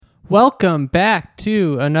Welcome back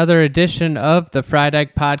to another edition of the Fried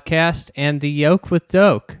Egg Podcast and the Yolk with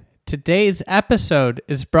Doak. Today's episode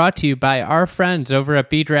is brought to you by our friends over at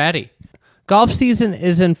Be Dratty. Golf season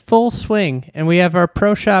is in full swing, and we have our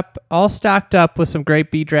pro shop all stocked up with some great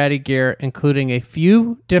Be Dratty gear, including a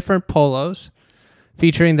few different polos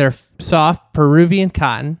featuring their soft Peruvian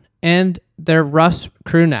cotton and their Russ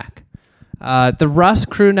crew neck. The Russ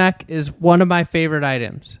crew neck is one of my favorite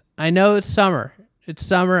items. I know it's summer. It's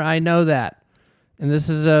summer, I know that. And this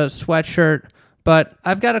is a sweatshirt, but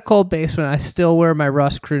I've got a cold basement. I still wear my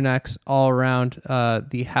Russ crew necks all around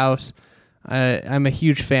the house. I'm a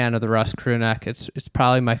huge fan of the Russ crew neck. It's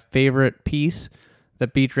probably my favorite piece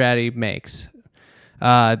that Be Dratty makes.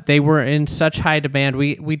 They were in such high demand.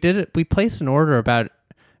 We placed an order about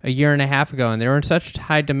a year and a half ago, and they were in such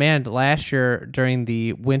high demand last year during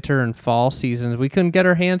the winter and fall seasons. We couldn't get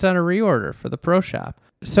our hands on a reorder for the pro shop.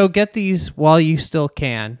 So get these while you still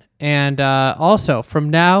can. And also,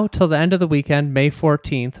 from now till the end of the weekend, May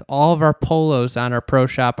 14th, all of our polos on our pro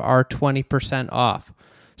shop are 20% off.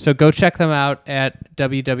 So go check them out at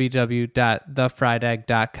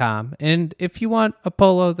www.thefriedegg.com. And if you want a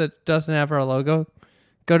polo that doesn't have our logo,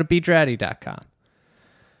 go to bedratty.com.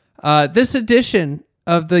 This edition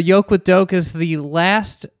of the Yolk with Doak is the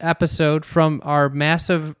last episode from our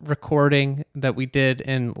massive recording that we did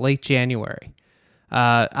in late January.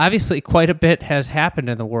 Obviously, quite a bit has happened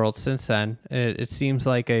in the world since then. It seems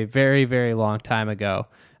like a very, very long time ago.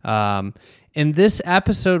 In this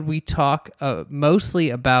episode, we talk mostly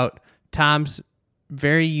about Tom's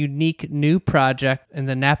very unique new project in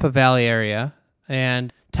the Napa Valley area.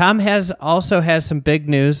 And Tom also has some big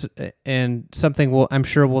news and something I'm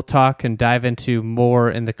sure we'll talk and dive into more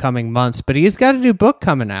in the coming months. But he's got a new book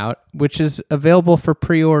coming out, which is available for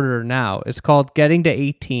pre-order now. It's called Getting to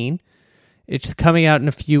 18. It's coming out in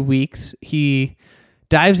a few weeks. He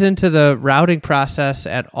dives into the routing process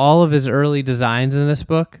at all of his early designs in this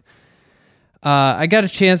book. I got a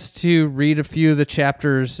chance to read a few of the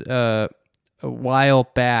chapters a while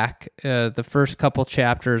back, the first couple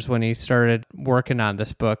chapters when he started working on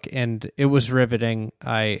this book, and it was riveting.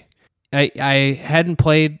 I hadn't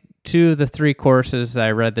played two of the three courses that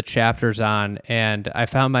I read the chapters on, and I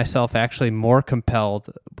found myself actually more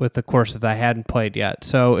compelled with the courses that I hadn't played yet.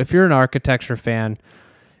 So if you're an architecture fan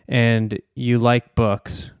and you like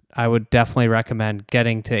books, I would definitely recommend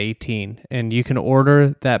Getting to 18. And you can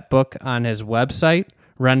order that book on his website,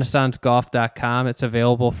 renaissancegolf.com. It's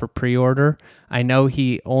available for pre-order. I know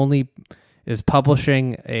he only is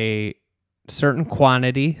publishing a certain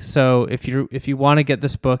quantity, so if you want to get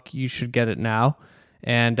this book, you should get it now.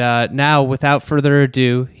 And now, without further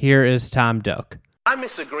ado, here is Tom Doak. I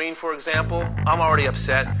miss a green, for example, I'm already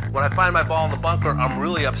upset. When I find my ball in the bunker, I'm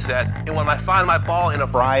really upset. And when I find my ball in a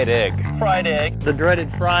fried egg. Fried egg. The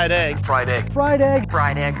dreaded fried egg. Fried egg. Fried egg.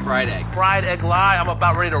 Fried egg. Fried egg. Fried egg lie, I'm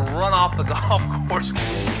about ready to run off the golf course.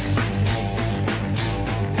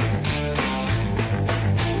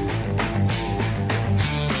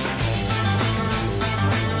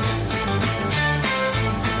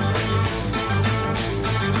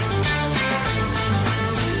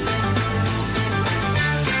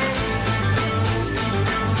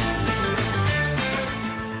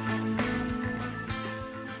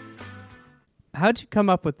 How'd you come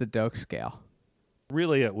up with the Doak scale?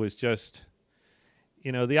 Really, it was just,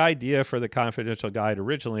 the idea for the confidential guide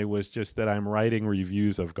originally was just that I'm writing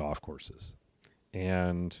reviews of golf courses.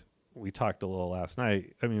 And we talked a little last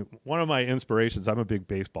night. I mean, one of my inspirations, I'm a big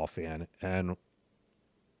baseball fan, and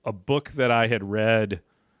a book that I had read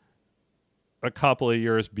a couple of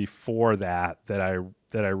years before that I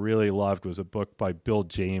really loved was a book by Bill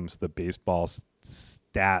James, the baseball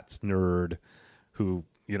stats nerd, who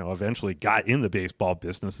eventually got in the baseball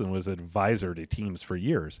business and was an advisor to teams for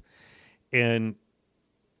years. And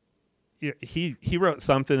he wrote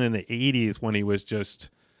something in the 80s when he was just,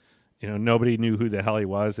 nobody knew who the hell he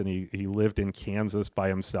was, and he lived in Kansas by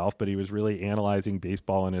himself, but he was really analyzing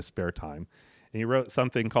baseball in his spare time. And he wrote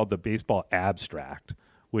something called the Baseball Abstract,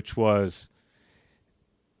 which was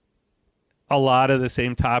a lot of the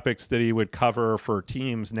same topics that he would cover for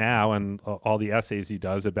teams now, and all the essays he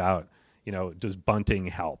does about, does bunting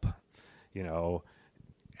help?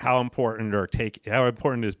 How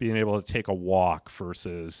important is being able to take a walk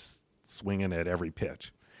versus swinging at every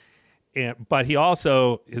pitch? But he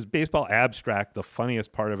also, his Baseball Abstract, the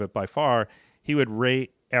funniest part of it by far, he would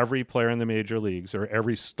rate every player in the major leagues or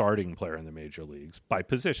every starting player in the major leagues by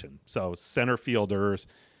position. So center fielders,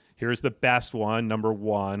 here's the best one, number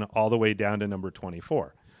 1, all the way down to number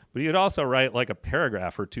 24. But he would also write like a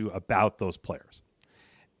paragraph or two about those players.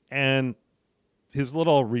 And his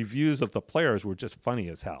little reviews of the players were just funny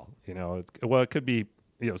as hell. It could be,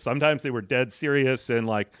 sometimes they were dead serious and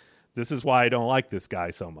like, this is why I don't like this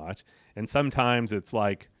guy so much. And sometimes it's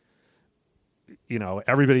like,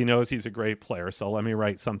 everybody knows he's a great player, so let me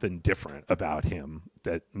write something different about him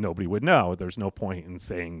that nobody would know. There's no point in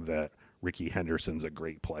saying that Ricky Henderson's a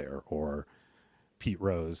great player or Pete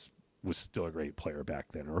Rose was still a great player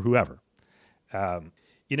back then or whoever.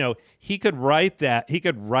 He could write that. He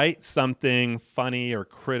could write something funny or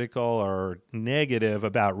critical or negative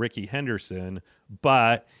about Ricky Henderson,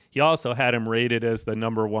 but he also had him rated as the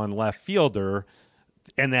number one left fielder,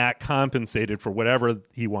 and that compensated for whatever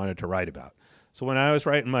he wanted to write about. So when I was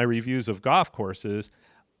writing my reviews of golf courses,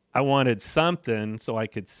 I wanted something so I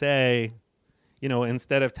could say,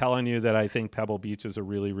 instead of telling you that I think Pebble Beach is a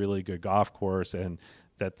really, really good golf course and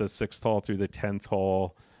that the 6th hole through the 10th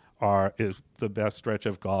hole is the best stretch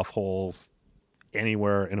of golf holes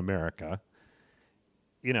anywhere in America.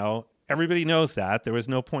 Everybody knows that. There was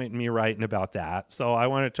no point in me writing about that. So I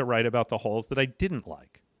wanted to write about the holes that I didn't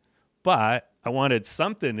like. But I wanted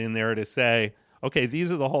something in there to say, okay,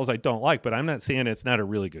 these are the holes I don't like, but I'm not saying it's not a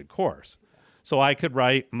really good course. So I could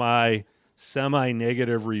write my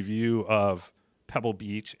semi-negative review of Pebble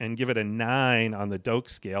Beach and give it a 9 on the Doak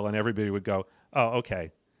scale, and everybody would go, oh,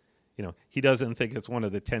 okay. He doesn't think it's one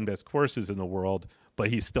of the 10 best courses in the world, but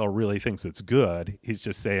he still really thinks it's good. He's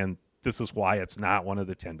just saying this is why it's not one of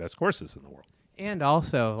the 10 best courses in the world. And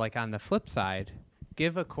also, like on the flip side,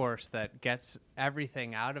 give a course that gets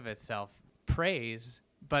everything out of itself praise,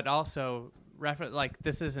 but also like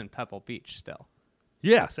this isn't Pebble Beach still.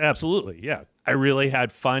 Yes, absolutely. Yeah. I really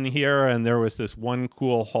had fun here, and there was this one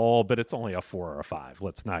cool hole, but it's only a 4 or a 5.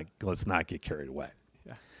 Let's not get carried away.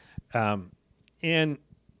 Yeah. And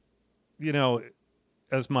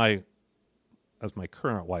as my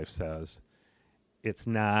current wife says, it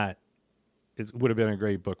would have been a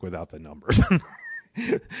great book without the numbers.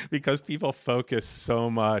 Because people focus so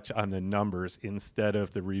much on the numbers instead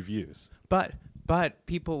of the reviews. But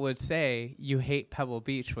people would say you hate Pebble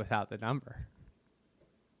Beach without the number.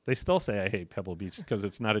 They still say I hate Pebble Beach because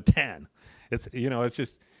it's not a 10.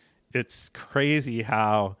 It's crazy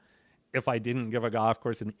how if I didn't give a golf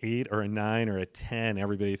course an 8 or a 9 or a 10,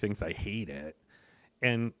 everybody thinks I hate it.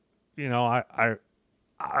 And, I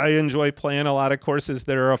enjoy playing a lot of courses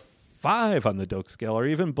that are a 5 on the Doak scale or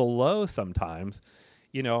even below sometimes.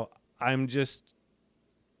 I'm just,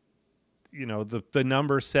 the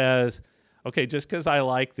number says, okay, just because I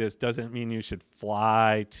like this doesn't mean you should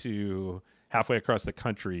fly to halfway across the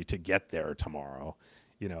country to get there tomorrow.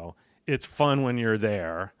 It's fun when you're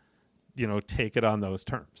there, take it on those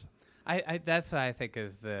terms. That's what I think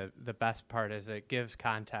is the best part is it gives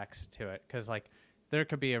context to it. Cause like there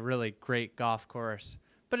could be a really great golf course,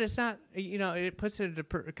 but it's not, it puts it into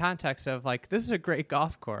context of like, this is a great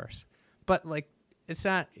golf course, but like, it's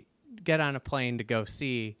not get on a plane to go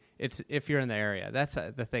see. It's if you're in the area. That's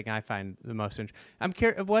the thing I find the most interesting. I'm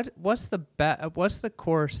curious. What's the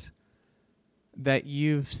course that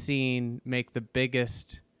you've seen make the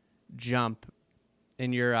biggest jump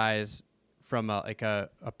in your eyes from a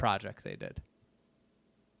project they did?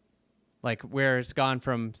 Like where it's gone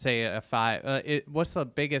from say a 5. What's the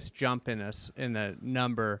biggest jump in the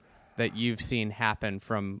number that you've seen happen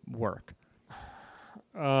from work?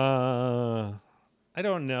 I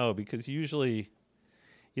don't know, because usually,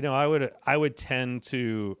 I would tend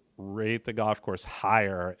to rate the golf course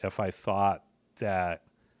higher if I thought that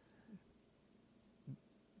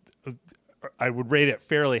I would rate it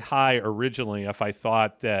fairly high originally if I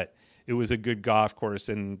thought that it was a good golf course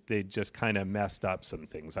and they just kind of messed up some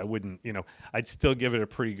things. I wouldn't, I'd still give it a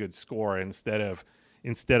pretty good score instead of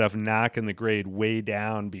knocking the grade way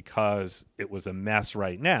down because it was a mess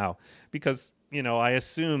right now, because I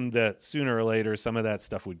assumed that sooner or later some of that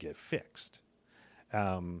stuff would get fixed.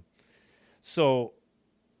 So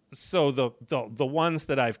the ones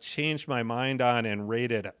that I've changed my mind on and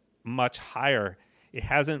rated much higher, it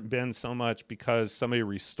hasn't been so much because somebody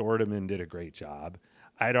restored them and did a great job.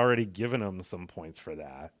 I'd already given them some points for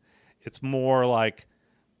that. It's more like,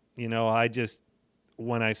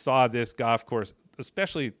 when I saw this golf course,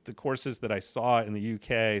 especially the courses that I saw in the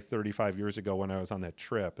UK 35 years ago when I was on that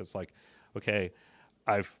trip, it's like, okay,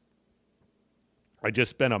 I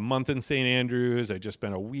just spent a month in St. Andrews. I just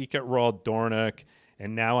spent a week at Royal Dornoch,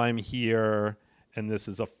 and now I'm here, and this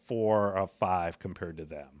is a 4 or a 5 compared to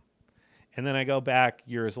them. And then I go back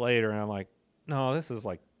years later, and I'm like, no, this is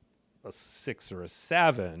like a 6 or a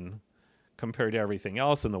 7 compared to everything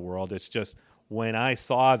else in the world. It's just when I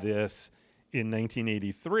saw this in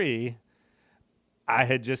 1983, I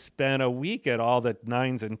had just spent a week at all the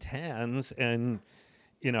 9s and 10s, and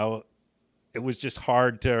it was just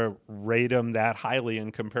hard to rate them that highly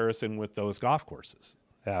in comparison with those golf courses.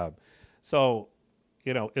 So,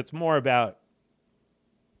 it's more about,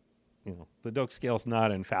 the Doak scale's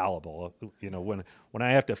not infallible. When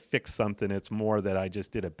I have to fix something, it's more that I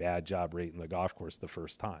just did a bad job rating the golf course the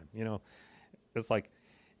first time. It's like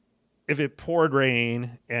if it poured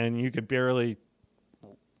rain and you could barely,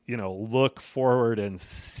 look forward and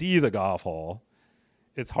see the golf hole,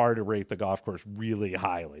 it's hard to rate the golf course really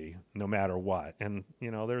highly, no matter what. And,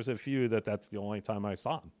 there's a few that's the only time I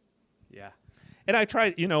saw them. Yeah. And I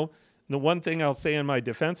tried, the one thing I'll say in my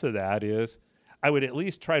defense of that is I would at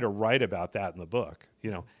least try to write about that in the book.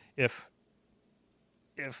 If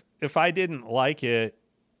I didn't like it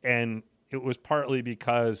and it was partly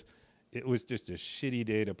because it was just a shitty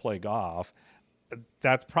day to play golf,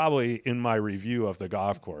 that's probably in my review of the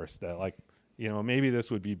golf course that maybe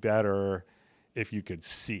this would be better if you could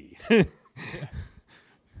see.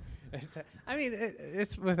 I mean,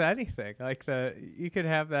 it's with anything. You could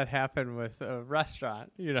have that happen with a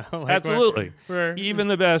restaurant, Absolutely. where even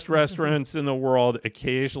the best restaurants in the world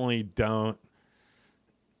occasionally don't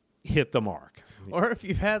hit the mark. Or if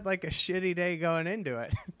you've had a shitty day going into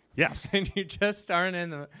it. Yes. And you just aren't in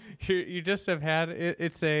the, you just have had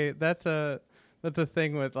it. That's a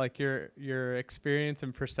thing with your experience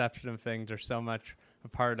and perception of things are so much a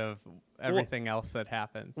part of everything else that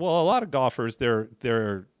happens. Well, a lot of golfers,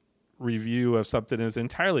 their review of something is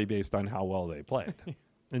entirely based on how well they played.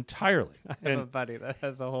 Entirely. I have a buddy that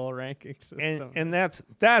has a whole ranking system. And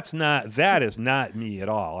that is not me at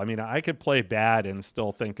all. I mean, I could play bad and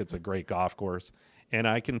still think it's a great golf course, and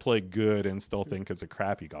I can play good and still think it's a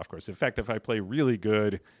crappy golf course. In fact, if I play really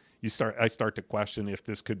good, I start to question if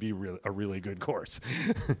this could be a really good course.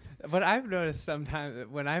 But I've noticed sometimes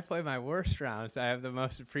when I play my worst rounds, I have the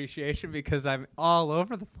most appreciation because I'm all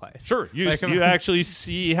over the place. Sure, you actually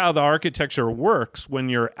see how the architecture works when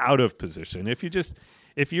you're out of position.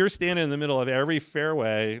 If you're standing in the middle of every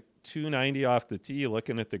fairway, 290 off the tee,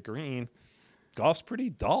 looking at the green, golf's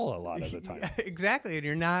pretty dull a lot of the time. Yeah, exactly, and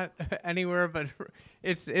you're not anywhere but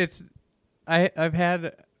I've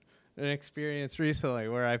had an experience recently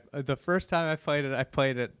where the first time I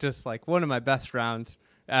played it just one of my best rounds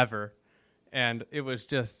ever, and it was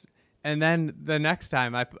just, and then the next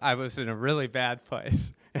time I was in a really bad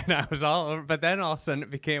place and I was all over, but then all of a sudden it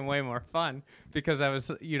became way more fun because I was,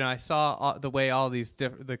 I saw the way all these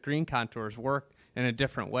the green contours work in a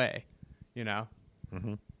different way,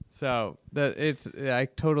 Mm-hmm. So I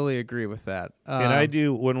totally agree with that. And I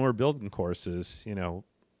do when we're building courses,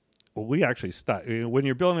 we actually start when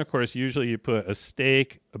you're building a course. Usually, you put a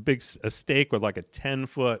stake with a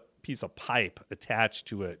 10-foot piece of pipe attached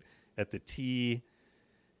to it at the tee,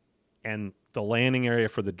 and the landing area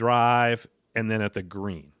for the drive, and then at the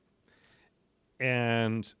green.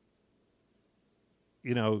 And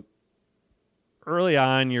early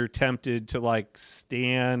on, you're tempted to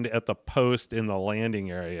stand at the post in the landing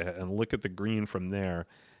area and look at the green from there,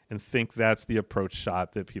 and think that's the approach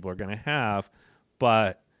shot that people are going to have,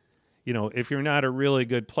 but if you're not a really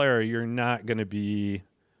good player, you're not going to be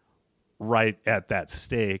right at that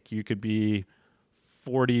stake. You could be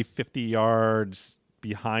 40, 50 yards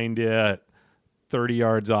behind it, 30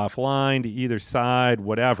 yards offline to either side,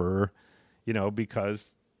 whatever,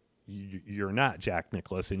 because you're not Jack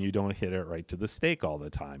Nicklaus and you don't hit it right to the stake all the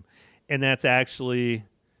time. And that's actually,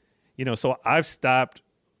 so I stopped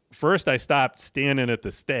standing at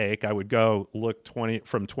the stake. I would go look 20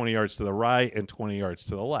 yards to the right and 20 yards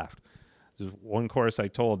to the left. There's one course I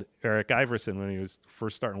told Eric Iverson when he was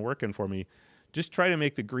first starting working for me, just try to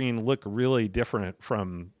make the green look really different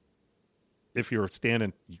from if you're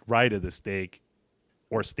standing right of the stake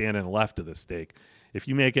or standing left of the stake. If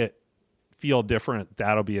you make it feel different,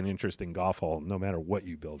 that'll be an interesting golf hole, no matter what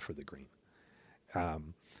you build for the green.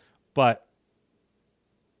 But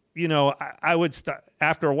I would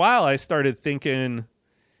after a while, I started thinking,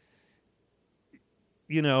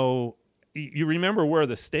 you remember where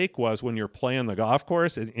the stake was when you're playing the golf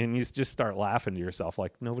course, and you just start laughing to yourself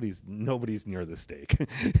like nobody's near the stake.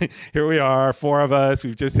 Here we are, 4 of us,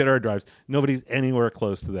 we've just hit our drives. Nobody's anywhere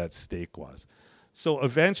close to that stake was. So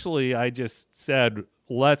eventually I just said,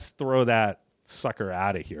 let's throw that sucker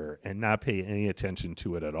out of here and not pay any attention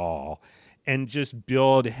to it at all, and just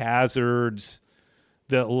build hazards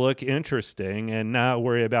that look interesting and not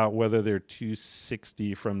worry about whether they're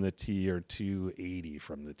 260 from the tee or 280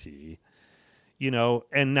 from the tee.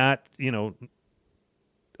 And not,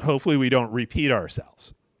 hopefully we don't repeat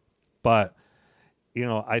ourselves. But,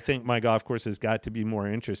 I think my golf course has got to be more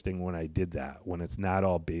interesting when I did that, when it's not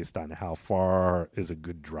all based on how far is a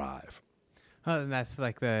good drive. Oh, and that's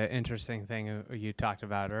like the interesting thing you talked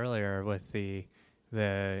about earlier with the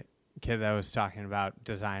kid that was talking about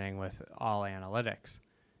designing with all analytics,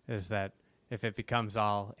 is that if it becomes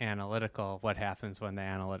all analytical, what happens when the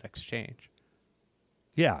analytics change?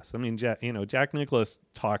 Yes, I mean, Jack Nicklaus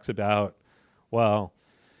talks about, well,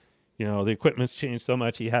 the equipment's changed so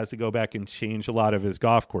much he has to go back and change a lot of his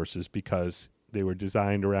golf courses because they were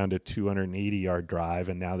designed around a 280-yard drive,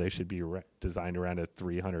 and now they should be designed around a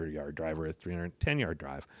 300-yard drive or a 310-yard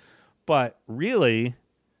drive. But really,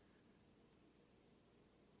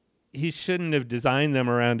 he shouldn't have designed them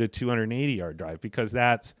around a 280-yard drive because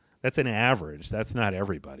that's an average. That's not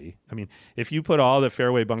everybody. I mean, if you put all the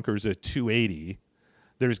fairway bunkers at 280,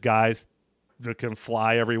 there's guys that can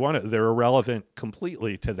fly every one. They're irrelevant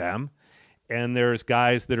completely to them. And there's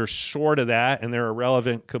guys that are short of that, and they're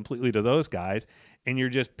irrelevant completely to those guys. And you're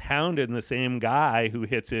just pounding the same guy who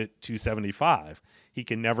hits it 275. He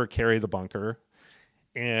can never carry the bunker.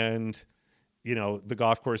 And, the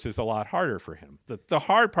golf course is a lot harder for him. The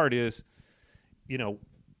hard part is,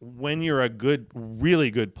 when you're a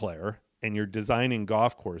really good player and you're designing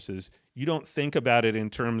golf courses, you don't think about it in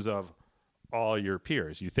terms of all your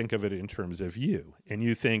peers. You think of it in terms of you. And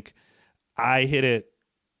you think, I hit it,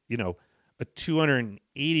 a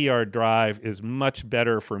 280-yard drive is much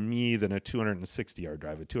better for me than a 260-yard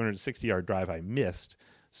drive. A 260-yard drive I missed,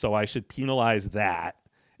 so I should penalize that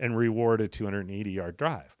and reward a 280-yard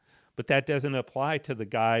drive. But that doesn't apply to the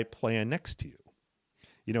guy playing next to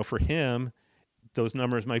you. For him, those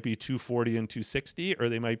numbers might be 240 and 260, or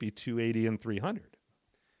they might be 280 and 300.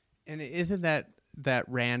 And isn't that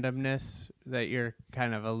randomness that you're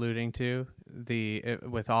kind of alluding to,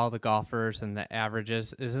 with all the golfers and the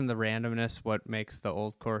averages, isn't the randomness what makes the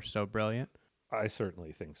old course so brilliant? I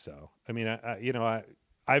certainly think so. I mean,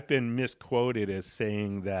 I've been misquoted as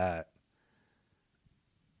saying that,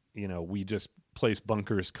 we just place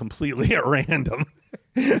bunkers completely at random,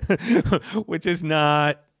 which is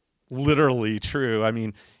not literally true. I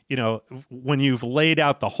mean, when you've laid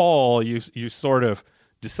out the hole, you sort of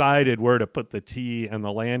decided where to put the tee and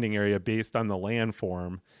the landing area based on the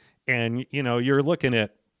landform. And, you're looking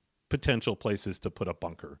at potential places to put a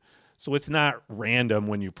bunker. So it's not random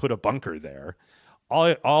when you put a bunker there.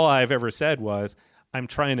 All I've ever said was, I'm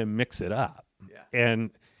trying to mix it up. Yeah.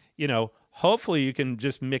 And, hopefully you can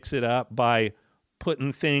just mix it up by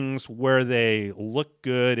putting things where they look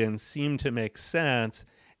good and seem to make sense.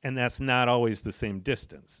 And that's not always the same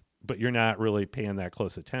distance, but you're not really paying that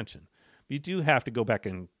close attention. You do have to go back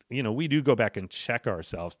and, we do go back and check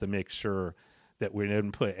ourselves to make sure that we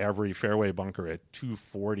didn't put every fairway bunker at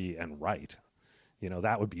 240 and right.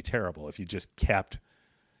 That would be terrible if you just kept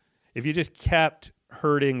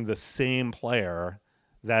hurting the same player.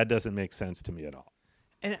 That doesn't make sense to me at all.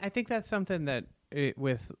 And I think that's something that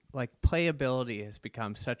with like playability has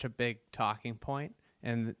become such a big talking point.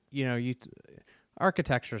 And,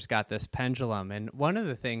 architecture's got this pendulum, and one of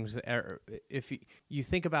the things, if you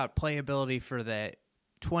think about playability for the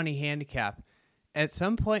 20 handicap, at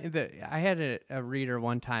some point I had a reader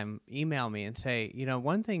one time email me and say,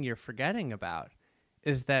 one thing you're forgetting about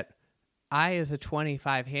is that I, as a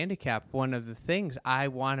 25 handicap, one of the things I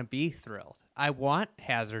want to be thrilled. I want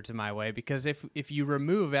hazards in my way, because if you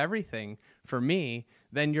remove everything for me,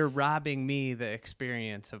 then you're robbing me the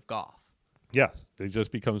experience of golf. Yes, it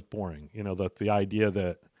just becomes boring. The idea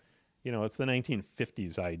that, it's the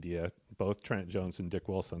 1950s idea. Both Trent Jones and Dick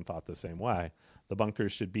Wilson thought the same way. The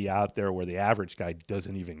bunkers should be out there where the average guy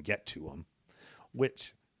doesn't even get to them,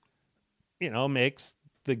 which, makes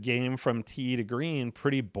the game from tee to green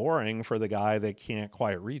pretty boring for the guy that can't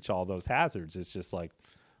quite reach all those hazards. It's just like,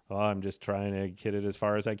 oh, I'm just trying to hit it as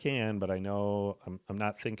far as I can, but I know I'm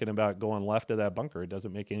not thinking about going left of that bunker. It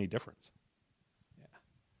doesn't make any difference.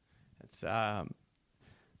 So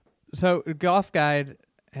Golf Guide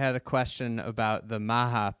had a question about the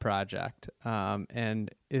Maha project, and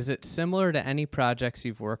is it similar to any projects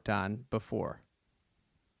you've worked on before?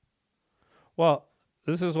 Well,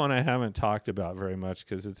 this is one I haven't talked about very much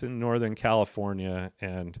because it's in Northern California,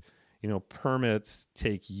 and permits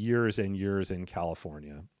take years and years in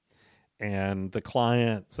California, and the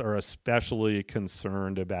clients are especially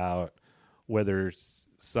concerned about whether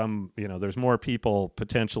there's more people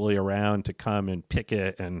potentially around to come and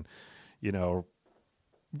picket and,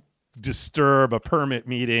 disturb a permit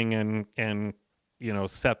meeting and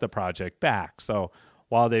set the project back. So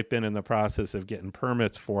while they've been in the process of getting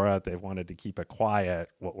permits for it, they've wanted to keep it quiet,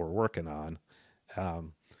 what we're working on.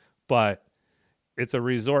 But it's a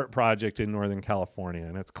resort project in Northern California,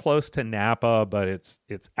 and it's close to Napa, but it's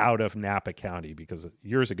out of Napa County, because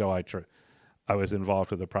years ago I was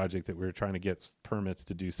involved with a project that we were trying to get permits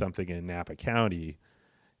to do something in Napa County,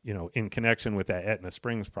 in connection with that Etna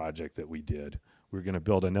Springs project that we did. We were going to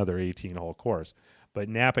build another 18-hole course. But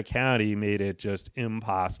Napa County made it just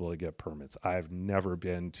impossible to get permits. I've never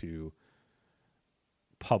been to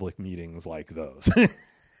public meetings like those.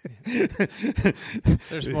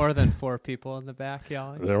 There's more than 4 people in the back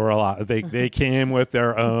yelling. There were a lot. They came with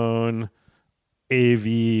their own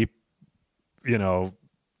AV,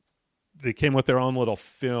 they came with their own little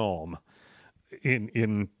film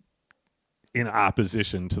in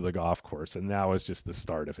opposition to the golf course, and that was just the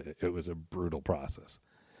start of it. It was a brutal process.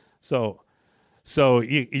 So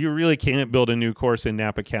you really can't build a new course in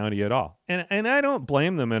Napa County at all. And I don't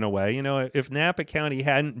blame them in a way. If Napa County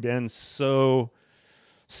hadn't been so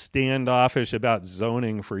standoffish about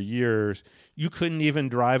zoning for years, you couldn't even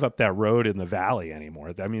drive up that road in the valley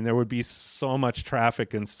anymore. I mean, there would be so much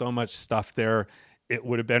traffic and so much stuff there, it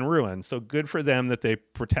would have been ruined. So good for them that they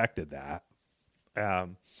protected that.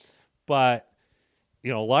 But,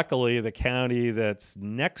 luckily the county that's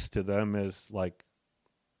next to them is like,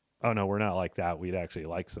 oh no, we're not like that. We'd actually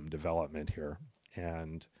like some development here.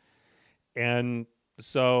 And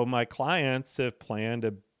so my clients have planned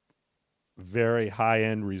a very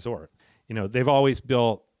high-end resort. They've always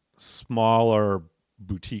built smaller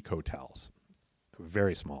boutique hotels,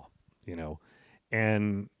 very small,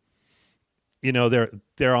 and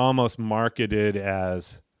they're almost marketed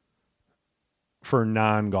as for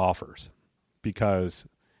non-golfers because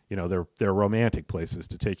they're romantic places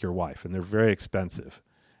to take your wife, and they're very expensive.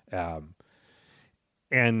 And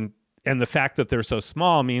the fact that they're so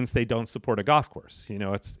small means they don't support a golf course.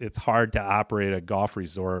 It's hard to operate a golf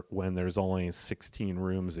resort when there's only 16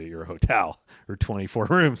 rooms at your hotel or 24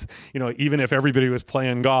 rooms. Even if everybody was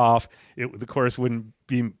playing golf, the course wouldn't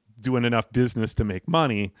be doing enough business to make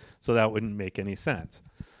money, so that wouldn't make any sense.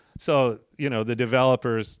 So, the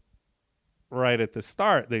developers right at the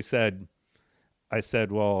start, I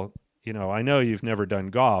said, well, I know you've never done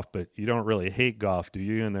golf, but you don't really hate golf, do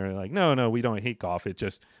you? And they're like, no, we don't hate golf. It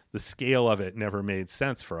just, the scale of it never made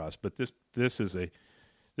sense for us. But this is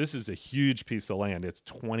a huge piece of land. It's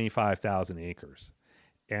 25,000 acres.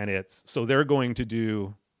 And so they're going to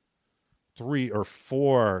do 3 or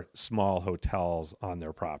 4 small hotels on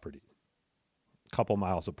their property, a couple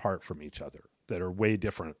miles apart from each other, that are way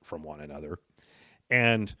different from one another.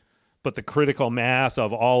 But the critical mass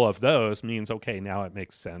of all of those means, okay, now it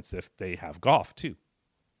makes sense if they have golf too.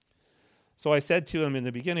 So I said to him in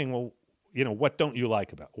the beginning, well, what don't you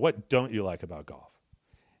like about golf?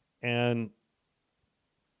 And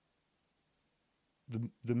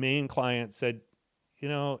the main client said,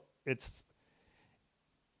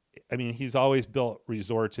 he's always built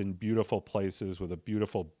resorts in beautiful places with a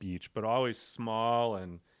beautiful beach, but always small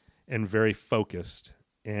and very focused.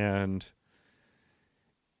 And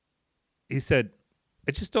he said,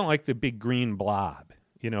 I just don't like the big green blob.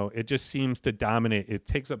 It just seems to dominate. It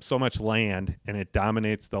takes up so much land and it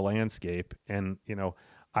dominates the landscape. And,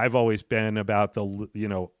 I've always been about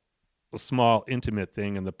the small, intimate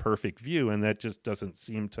thing and the perfect view. And that just doesn't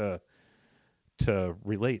seem to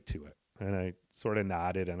relate to it. And I sort of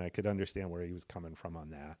nodded, and I could understand where he was coming from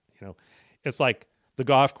on that. It's like the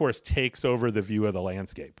golf course takes over the view of the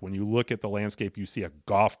landscape. When you look at the landscape, you see a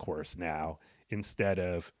golf course now instead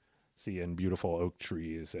of seeing beautiful oak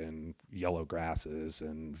trees and yellow grasses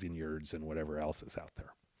and vineyards and whatever else is out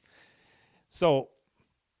there. So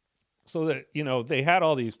that, they had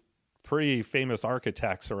all these pretty famous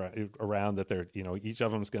architects around that they're, each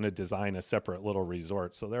of them's going to design a separate little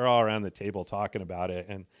resort. So they're all around the table talking about it.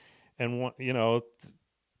 And one,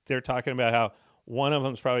 they're talking about how one of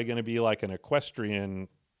them's probably going to be like an equestrian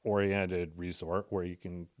oriented resort where you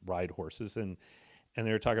can ride horses. And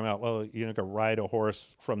they were talking about, well, you can ride a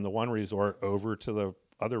horse from the one resort over to the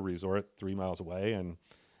other resort 3 miles away and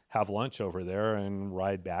have lunch over there and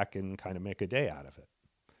ride back and kind of make a day out of it.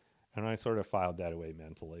 And I sort of filed that away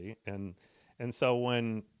mentally. And so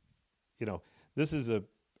when, this is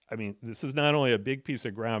not only a big piece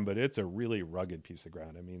of ground, but it's a really rugged piece of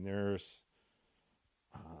ground. I mean,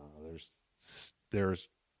 there's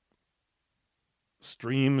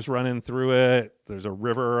streams running through it. There's a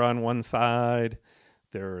river on one side.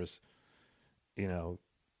 There's, 300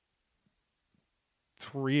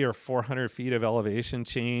 or 400 feet of elevation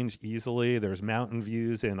change easily. There's mountain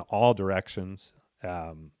views in all directions.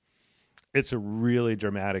 It's a really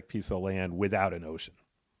dramatic piece of land without an ocean,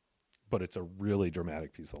 but it's a really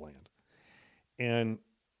dramatic piece of land. And,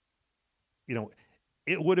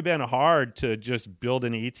 it would have been hard to just build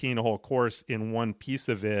an 18-hole course in one piece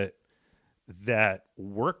of it that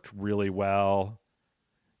worked really well,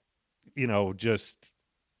 just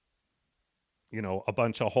a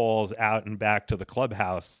bunch of holes out and back to the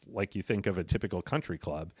clubhouse like you think of a typical country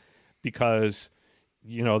club, because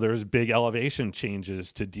there's big elevation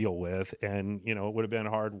changes to deal with, and it would have been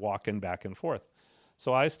hard walking back and forth.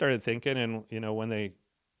 So I started thinking, and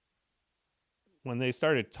when they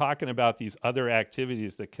started talking about these other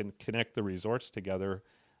activities that can connect the resorts together,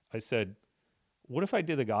 I said, what if I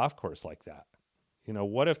did the golf course like that?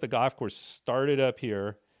 What if the golf course started up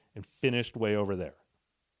here and finished way over there?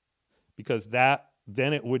 Because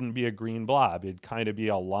then it wouldn't be a green blob. It'd kind of be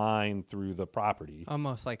a line through the property.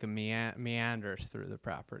 Almost like a meanders through the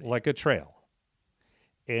property. Like a trail.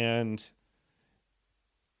 And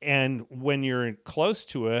when you're close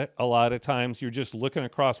to it, a lot of times you're just looking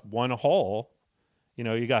across one hole.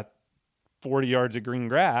 You got 40 yards of green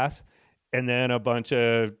grass and then a bunch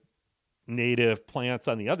of native plants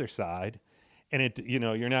on the other side. And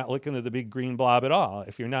you're not looking at the big green blob at all.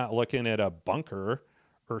 If you're not looking at a bunker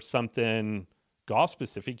or something golf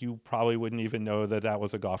specific, you probably wouldn't even know that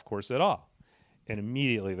was a golf course at all. And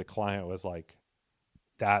immediately the client was like,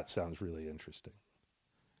 that sounds really interesting.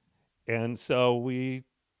 And so we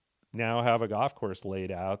now have a golf course laid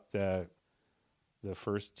out that the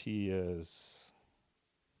first tee is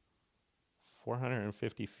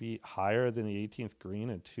 450 feet higher than the 18th green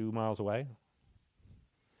and 2 miles away.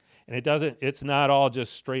 And it's not all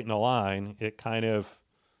just straight in a line. It kind of,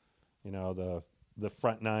 the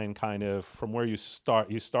front nine kind of from where you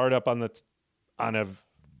start up on a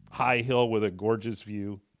high hill with a gorgeous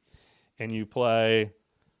view, and you play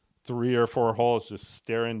 3 or 4 holes just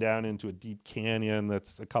staring down into a deep canyon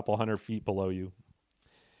that's a couple hundred feet below you.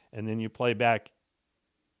 And then you play back,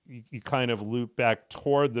 you kind of loop back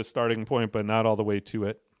toward the starting point, but not all the way to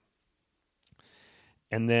it.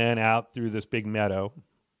 And then out through this big meadow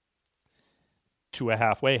to a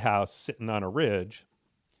halfway house sitting on a ridge.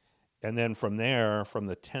 And then from there, from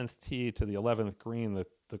the 10th tee to the 11th green,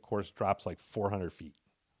 the course drops like 400 feet.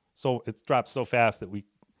 So it drops so fast that we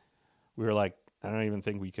were like, I don't even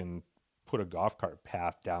think we can put a golf cart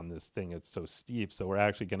path down this thing. It's so steep. So we're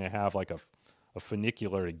actually going to have like a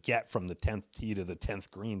funicular to get from the 10th tee to the 10th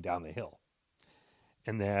green down the hill.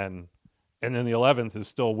 And then the 11th is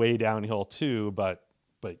still way downhill too, but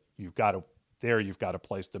you've got a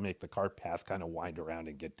place to make the cart path kind of wind around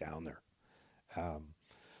and get down there.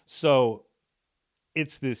 So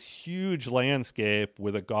it's this huge landscape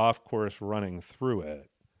with a golf course running through it,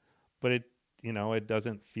 but it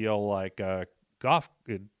doesn't feel like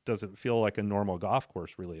it doesn't feel like a normal golf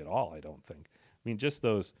course really at all, I don't think. I mean, just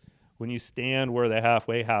those, when you stand where the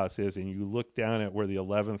halfway house is and you look down at where the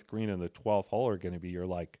 11th green and the 12th hole are going to be, you're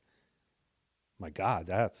like, my God,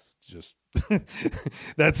 that's just,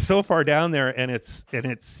 that's so far down there. And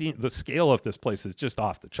the scale of this place is just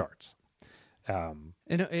off the charts.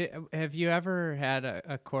 Have you ever had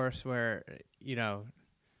a course where,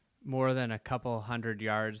 more than a couple hundred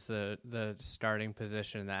yards, the starting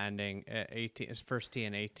position, the ending, 18, first tee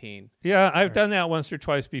and 18? Yeah, I've done that once or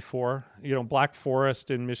twice before. Black Forest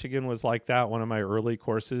in Michigan was like that, one of my early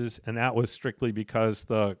courses. And that was strictly because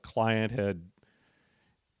the client had,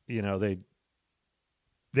 they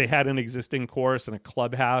had an existing course and a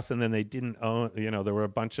clubhouse, and then they didn't own, there were a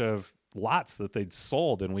bunch of lots that they'd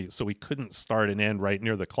sold, and so we couldn't start and end right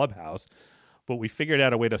near the clubhouse. But we figured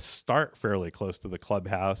out a way to start fairly close to the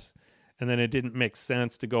clubhouse, and then it didn't make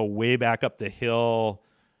sense to go way back up the hill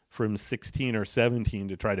from 16 or 17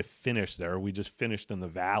 to try to finish there. We just finished in the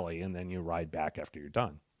valley, and then you ride back after you're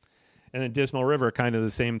done. And then Dismal River, kind of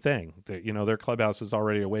the same thing. Their clubhouse was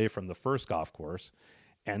already away from the first golf course,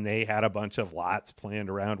 and they had a bunch of lots planned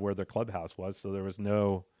around where the clubhouse was, so there was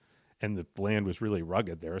no, and the land was really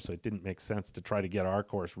rugged there, so it didn't make sense to try to get our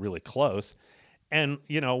course really close. And,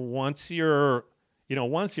 once you're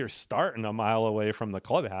starting a mile away from the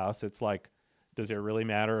clubhouse, it's like, does it really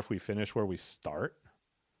matter if we finish where we start?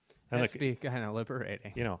 And that's be kind of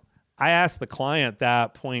liberating. I asked the client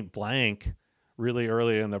that point blank really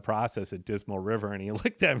early in the process at Dismal River, and he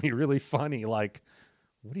looked at me really funny, like,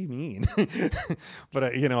 what do you mean?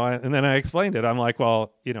 But, and then I explained it. I'm like,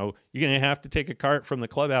 well, you're going to have to take a cart from the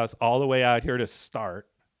clubhouse all the way out here to start.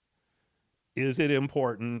 Is it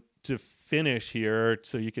important to finish here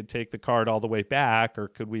so you could take the cart all the way back, or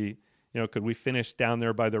could we finish down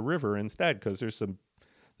there by the river instead? Because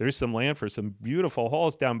there's some land for some beautiful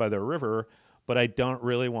holes down by the river, but I don't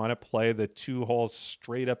really want to play the 2 holes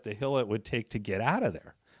straight up the hill it would take to get out of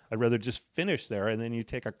there. I'd rather just finish there, and then you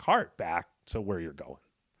take a cart back to where you're going.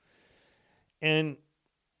 And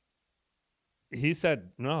he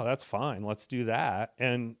said, no, that's fine. Let's do that.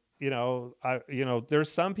 And,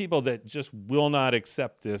 there's some people that just will not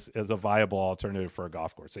accept this as a viable alternative for a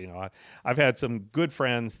golf course. So, I've had some good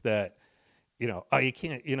friends that, you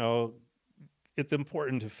can't, it's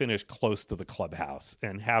important to finish close to the clubhouse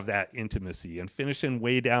and have that intimacy, and finishing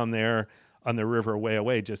way down there on the river way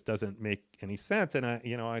away just doesn't make any sense. And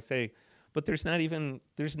I say, but there's not even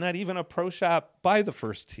a pro shop by the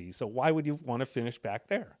first tee. So why would you want to finish back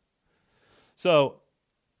there? So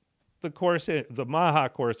the Maha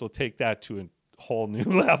course will take that to a whole new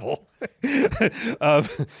level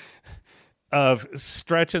of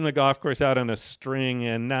stretching the golf course out on a string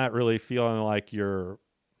and not really feeling like you're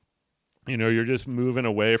just moving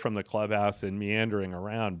away from the clubhouse and meandering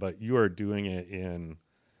around, but you are doing it in,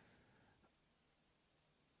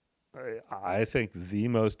 I think, the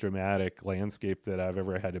most dramatic landscape that I've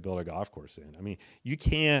ever had to build a golf course in. I mean,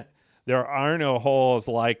 there are no holes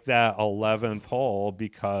like that 11th hole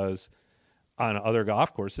on other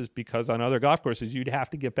golf courses, you'd have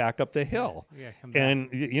to get back up the hill. Yeah, come back. And,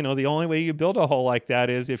 the only way you build a hole like that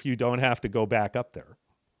is if you don't have to go back up there.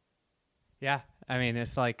 Yeah. I mean,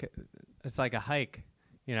 it's like a hike,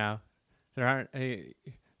 There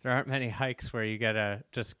aren't many hikes where you gotta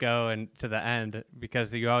just go and to the end,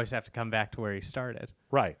 because you always have to come back to where you started.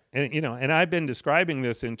 Right. And, and I've been describing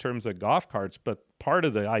this in terms of golf carts, but part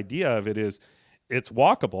of the idea of it is it's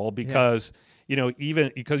walkable because,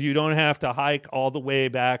 even because you don't have to hike all the way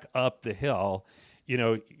back up the hill,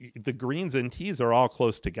 the greens and tees are all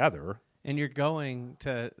close together. And you're going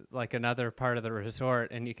to like another part of the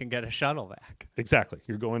resort, and you can get a shuttle back. Exactly.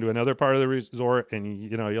 You're going to another part of the resort, and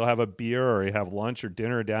you'll have a beer or you have lunch or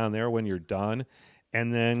dinner down there when you're done,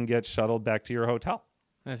 and then get shuttled back to your hotel.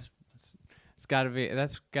 That's got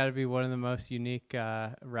to be one of the most unique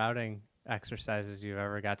routing exercises you've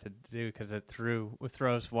ever got to do, because it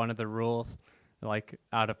throws one of the rules like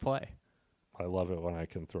out of play. I love it when I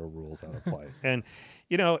can throw rules out of play. And,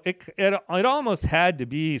 it almost had to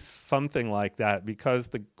be something like that because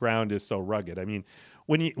the ground is so rugged. I mean,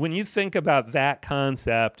 when you think about that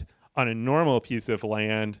concept on a normal piece of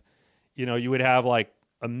land, you would have like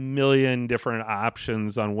a million different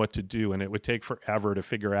options on what to do, and it would take forever to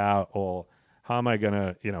figure out, well, how am I going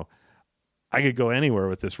to, I could go anywhere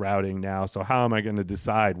with this routing now, so how am I going to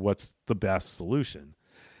decide what's the best solution?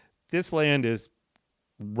 This land is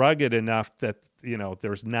rugged enough that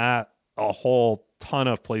there's not a whole ton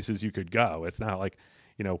of places you could go. It's not like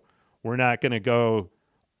we're not going to go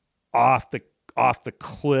off the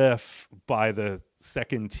cliff by the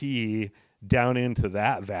second tee down into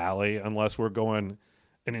that valley unless we're going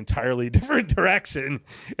an entirely different direction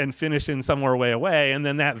and finishing somewhere way away, and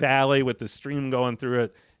then that valley with the stream going through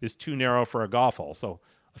it is too narrow for a golf hole. So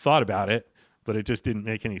I thought about it, but it just didn't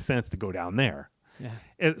make any sense to go down there.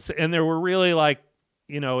 Yeah. And there were really like,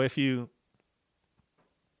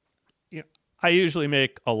 I usually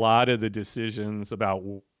make a lot of the decisions about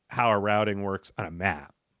how a routing works on a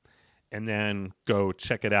map, and then go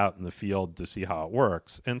check it out in the field to see how it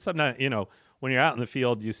works. And sometimes, when you're out in the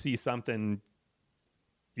field, you see something,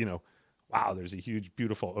 wow, there's a huge,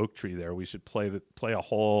 beautiful oak tree there. We should play a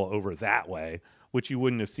hole over that way, which you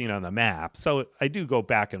wouldn't have seen on the map. So I do go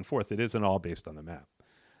back and forth. It isn't all based on the map.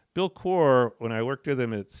 Bill Core, when I worked with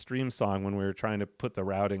him at Streamsong, when we were trying to put the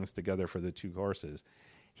routings together for the two courses,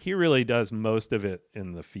 he really does most of it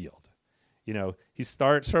in the field. He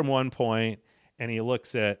starts from one point and he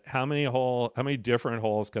looks at how many different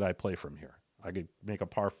holes could I play from here? I could make a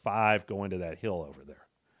par 5 go into that hill over there,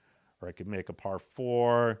 or I could make a par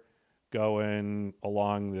 4 going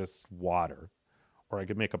along this water, or I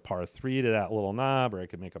could make a par 3 to that little knob, or I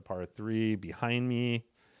could make a par 3 behind me.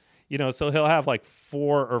 So he'll have like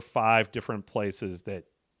 4 or 5 different places that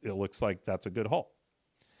it looks like that's a good hole.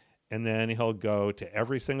 And then he'll go to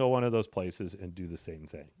every single one of those places and do the same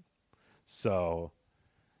thing. So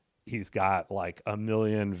he's got like a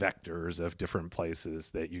million vectors of different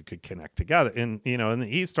places that you could connect together. And, and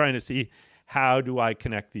he's trying to see, how do I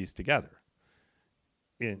connect these together?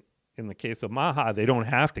 In the case of Maha, they don't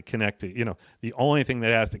have to connect to, the only thing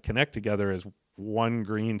that has to connect together is one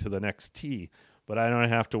green to the next tee. But I don't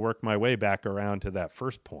have to work my way back around to that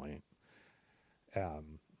first point.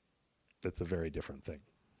 That's a very different thing.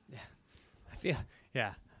 Yeah.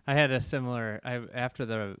 I had a similar. After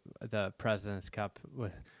the President's Cup,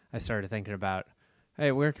 I started thinking about,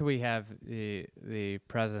 hey, where could we have the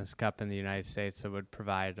President's Cup in the United States that would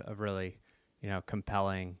provide a really,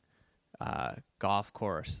 compelling golf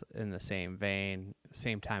course in the same vein,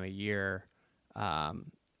 same time of year.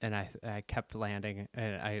 And I kept landing,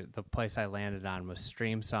 and the place I landed on was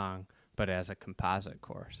Streamsong, but as a composite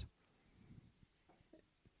course.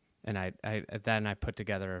 And I put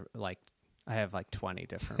together I have 20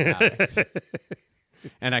 different routings,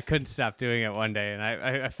 and I couldn't stop doing it one day. And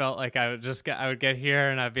I felt like I would get here,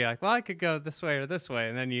 and I'd be like, well, I could go this way or this way,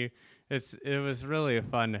 and then It was really a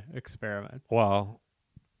fun experiment. Well,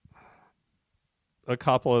 a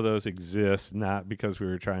couple of those exist, not because we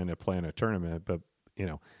were trying to plan a tournament, but,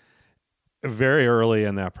 very early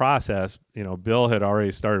in that process, Bill had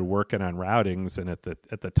already started working on routings, and at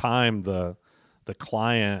the time the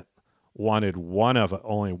client wanted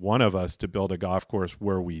only one of us to build a golf course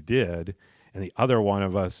where we did, and the other one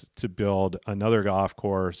of us to build another golf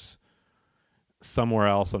course somewhere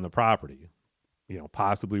else on the property.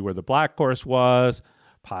 Possibly where the black course was,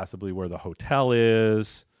 possibly where the hotel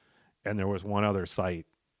is, and there was one other site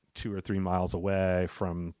 2 or 3 miles away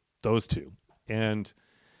from those two. And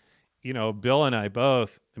Bill and I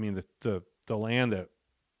both, the land that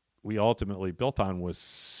we ultimately built on was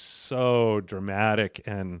so dramatic,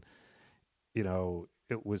 and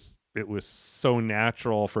it was so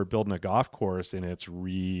natural for building a golf course in its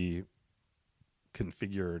reconfigured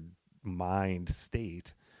mind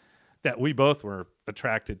state that we both were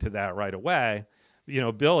attracted to that right away.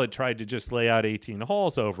 Bill had tried to just lay out 18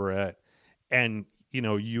 holes over it, and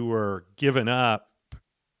you were giving up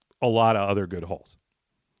a lot of other good holes.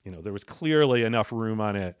 There was clearly enough room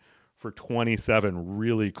on it for 27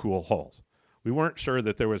 really cool holes. We weren't sure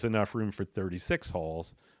that there was enough room for 36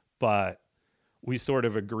 holes, but we sort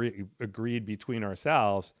of agreed between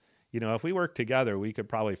ourselves, if we worked together, we could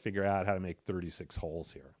probably figure out how to make 36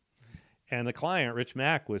 holes here. And the client, Rich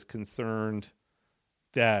Mack, was concerned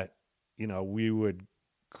that, we would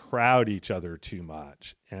crowd each other too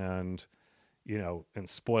much and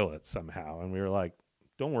spoil it somehow. And we were like,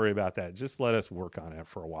 don't worry about that. Just let us work on it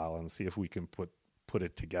for a while and see if we can put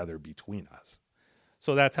it together between us.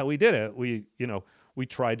 So that's how we did it. We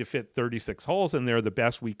tried to fit 36 holes in there the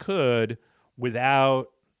best we could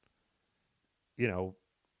without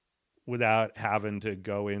having to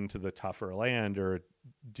go into the tougher land or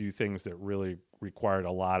do things that really required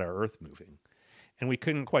a lot of earth moving. And we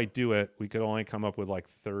couldn't quite do it. We could only come up with like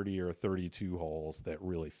 30 or 32 holes that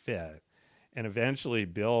really fit. And eventually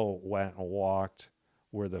Bill went and walked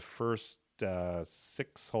where the first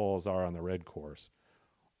 6 holes are on the red course.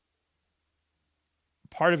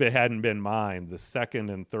 Part of it hadn't been mined. The second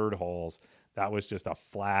and third holes, that was just a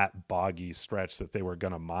flat, boggy stretch that they were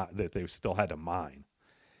that they still had to mine.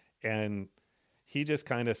 And he just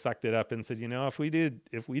kind of sucked it up and said, if we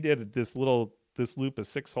did this loop of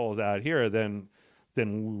 6 holes out here, then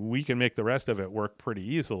we can make the rest of it work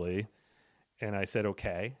pretty easily. And I said,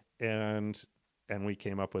 okay. And we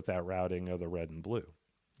came up with that routing of the red and blue.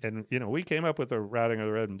 And, we came up with the routing of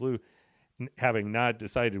the red and blue, having not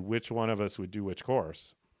decided which one of us would do which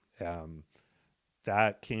course.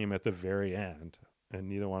 That came at the very end, and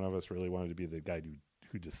neither one of us really wanted to be the guy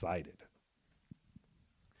who decided.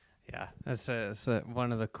 Yeah, that's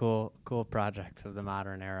one of the cool projects of the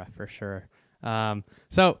modern era for sure.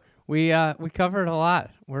 So we covered a lot.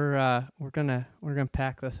 We're gonna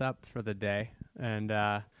pack this up for the day,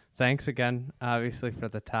 and thanks again, obviously, for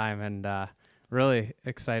the time, and really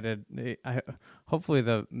excited. Hopefully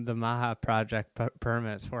the Maha project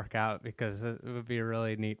permits work out, because it would be a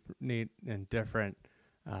really neat and different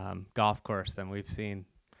golf course than we've seen.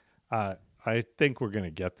 I think we're going to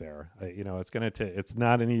get there. It's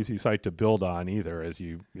not an easy site to build on either, as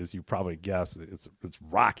you probably guessed. It's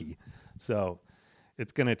rocky, so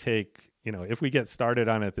it's going to take, if we get started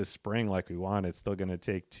on it this spring like we want, it's still going to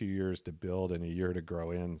take 2 years to build and a year to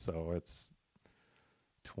grow in. So it's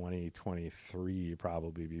 2023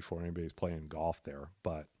 probably before anybody's playing golf there,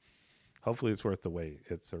 but hopefully it's worth the wait.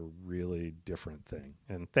 It's a really different thing.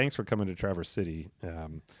 And thanks for coming to Traverse City.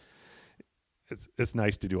 It's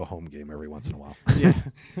nice to do a home game every once in a while. Yeah.